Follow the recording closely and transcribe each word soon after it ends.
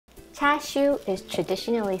Char siu is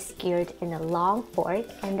traditionally skewed in a long fork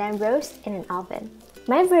and then roasted in an oven.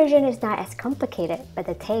 My version is not as complicated, but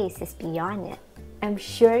the taste is beyond it. I'm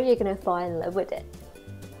sure you're gonna fall in love with it.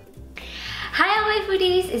 Hi LA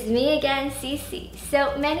foodies, it's me again, CiCi.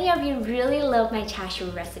 So many of you really love my char siu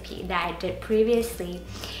recipe that I did previously,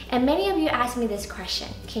 and many of you asked me this question: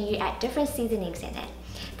 can you add different seasonings in it?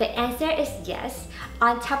 The answer is yes.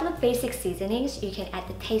 On top of the basic seasonings, you can add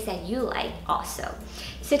the taste that you like also.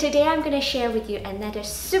 So today I'm gonna share with you another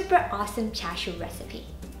super awesome char siu recipe.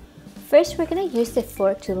 First, we're gonna use the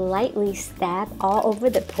fork to lightly stab all over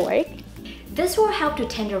the pork. This will help to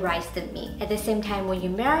tenderize the meat. At the same time, when you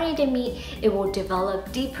marinate the meat, it will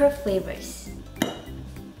develop deeper flavors.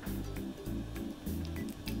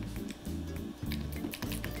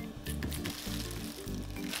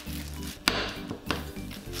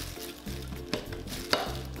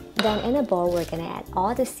 Then in a bowl, we're gonna add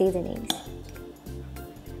all the seasonings.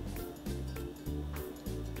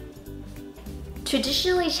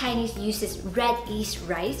 Traditionally, Chinese uses red yeast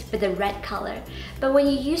rice for the red color, but when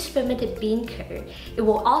you use fermented bean curd, it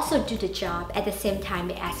will also do the job. At the same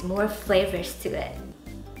time, it adds more flavors to it.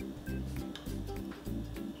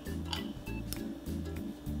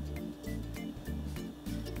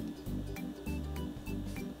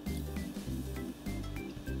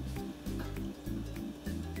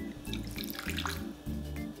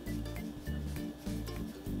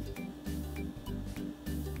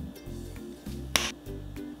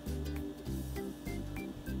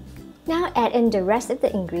 Now add in the rest of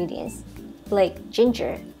the ingredients, like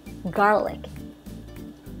ginger, garlic,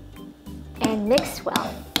 and mix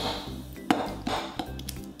well.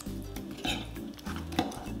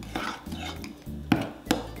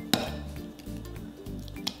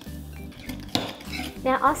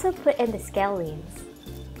 Now also put in the scallions,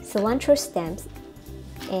 cilantro stems,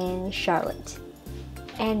 and shallot,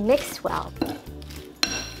 and mix well.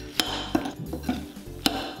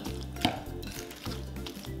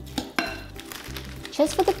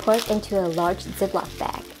 Transfer the pork into a large Ziploc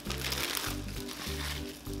bag.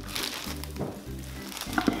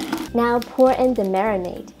 Now pour in the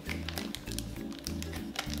marinade.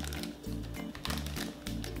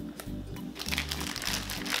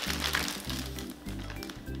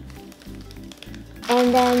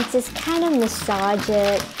 And then just kind of massage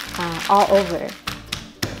it all over.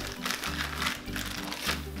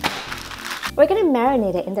 We're gonna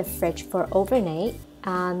marinate it in the fridge for overnight.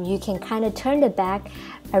 You can kind of turn the back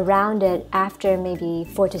around it after maybe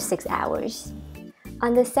 4 to 6 hours.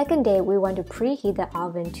 On the second day, we want to preheat the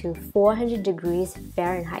oven to 400 degrees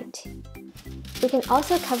Fahrenheit. We can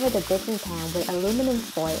also cover the baking pan with aluminum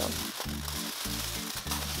foil.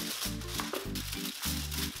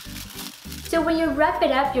 So when you wrap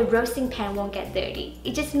it up, your roasting pan won't get dirty.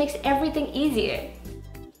 It just makes everything easier.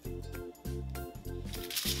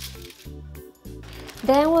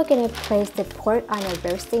 Then we're gonna place the pork on a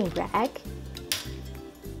roasting rack.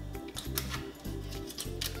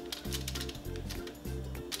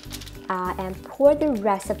 And pour the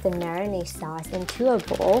rest of the marinade sauce into a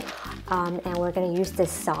bowl, and we're gonna use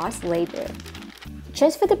this sauce later.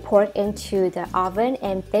 Transfer the pork into the oven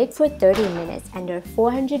and bake for 30 minutes under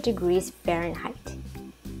 400 degrees Fahrenheit.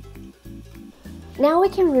 Now we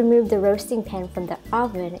can remove the roasting pan from the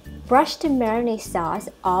oven, brush the marinade sauce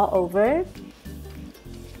all over,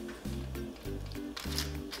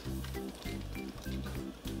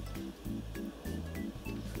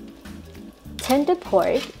 turn the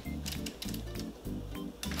pork,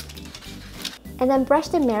 and then brush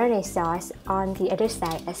the marinade sauce on the other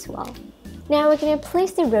side as well. Now we're going to place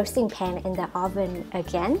the roasting pan in the oven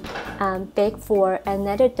again, bake for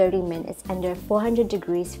another 30 minutes under 400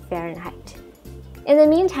 degrees Fahrenheit. In the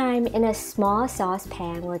meantime, in a small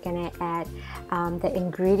saucepan, we're going to add the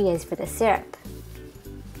ingredients for the syrup.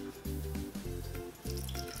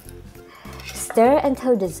 Stir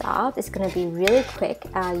until dissolved. It's going to be really quick.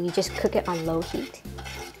 You just cook it on low heat.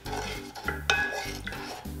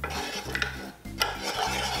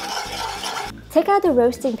 Take out the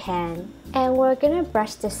roasting pan, and we're going to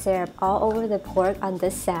brush the syrup all over the pork on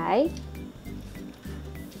this side.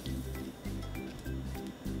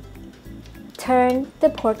 Turn the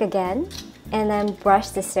pork again, and then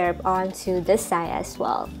brush the syrup onto this side as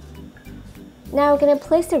well. Now we're going to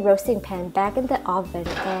place the roasting pan back in the oven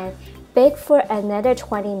and bake for another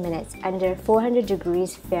 20 minutes under 400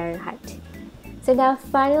 degrees Fahrenheit. So now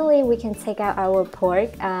finally we can take out our pork,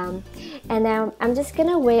 and now I'm just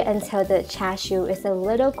gonna wait until the char siu is a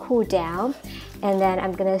little cooled down, and then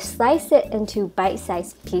I'm gonna slice it into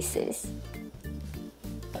bite-sized pieces.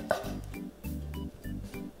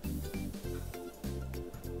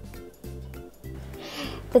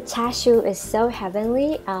 The char siu is so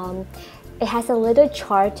heavenly. It has a little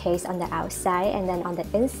char taste on the outside, and then on the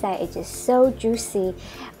inside it's just so juicy.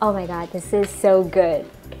 Oh my god, this is so good.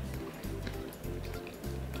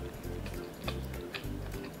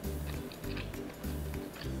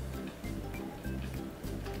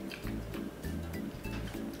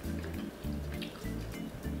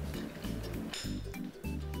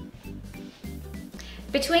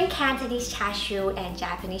 Between Cantonese Char Siu and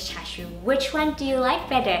Japanese Char Siu, which one do you like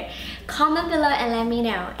better? Comment below and let me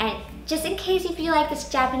know. And just in case if you like this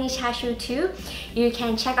Japanese Char Siu too, you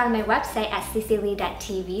can check out my website at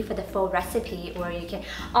cicili.tv for the full recipe, or you can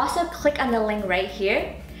also click on the link right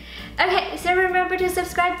here. Okay, so remember to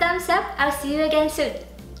subscribe, thumbs up. I'll see you again soon.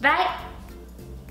 Bye!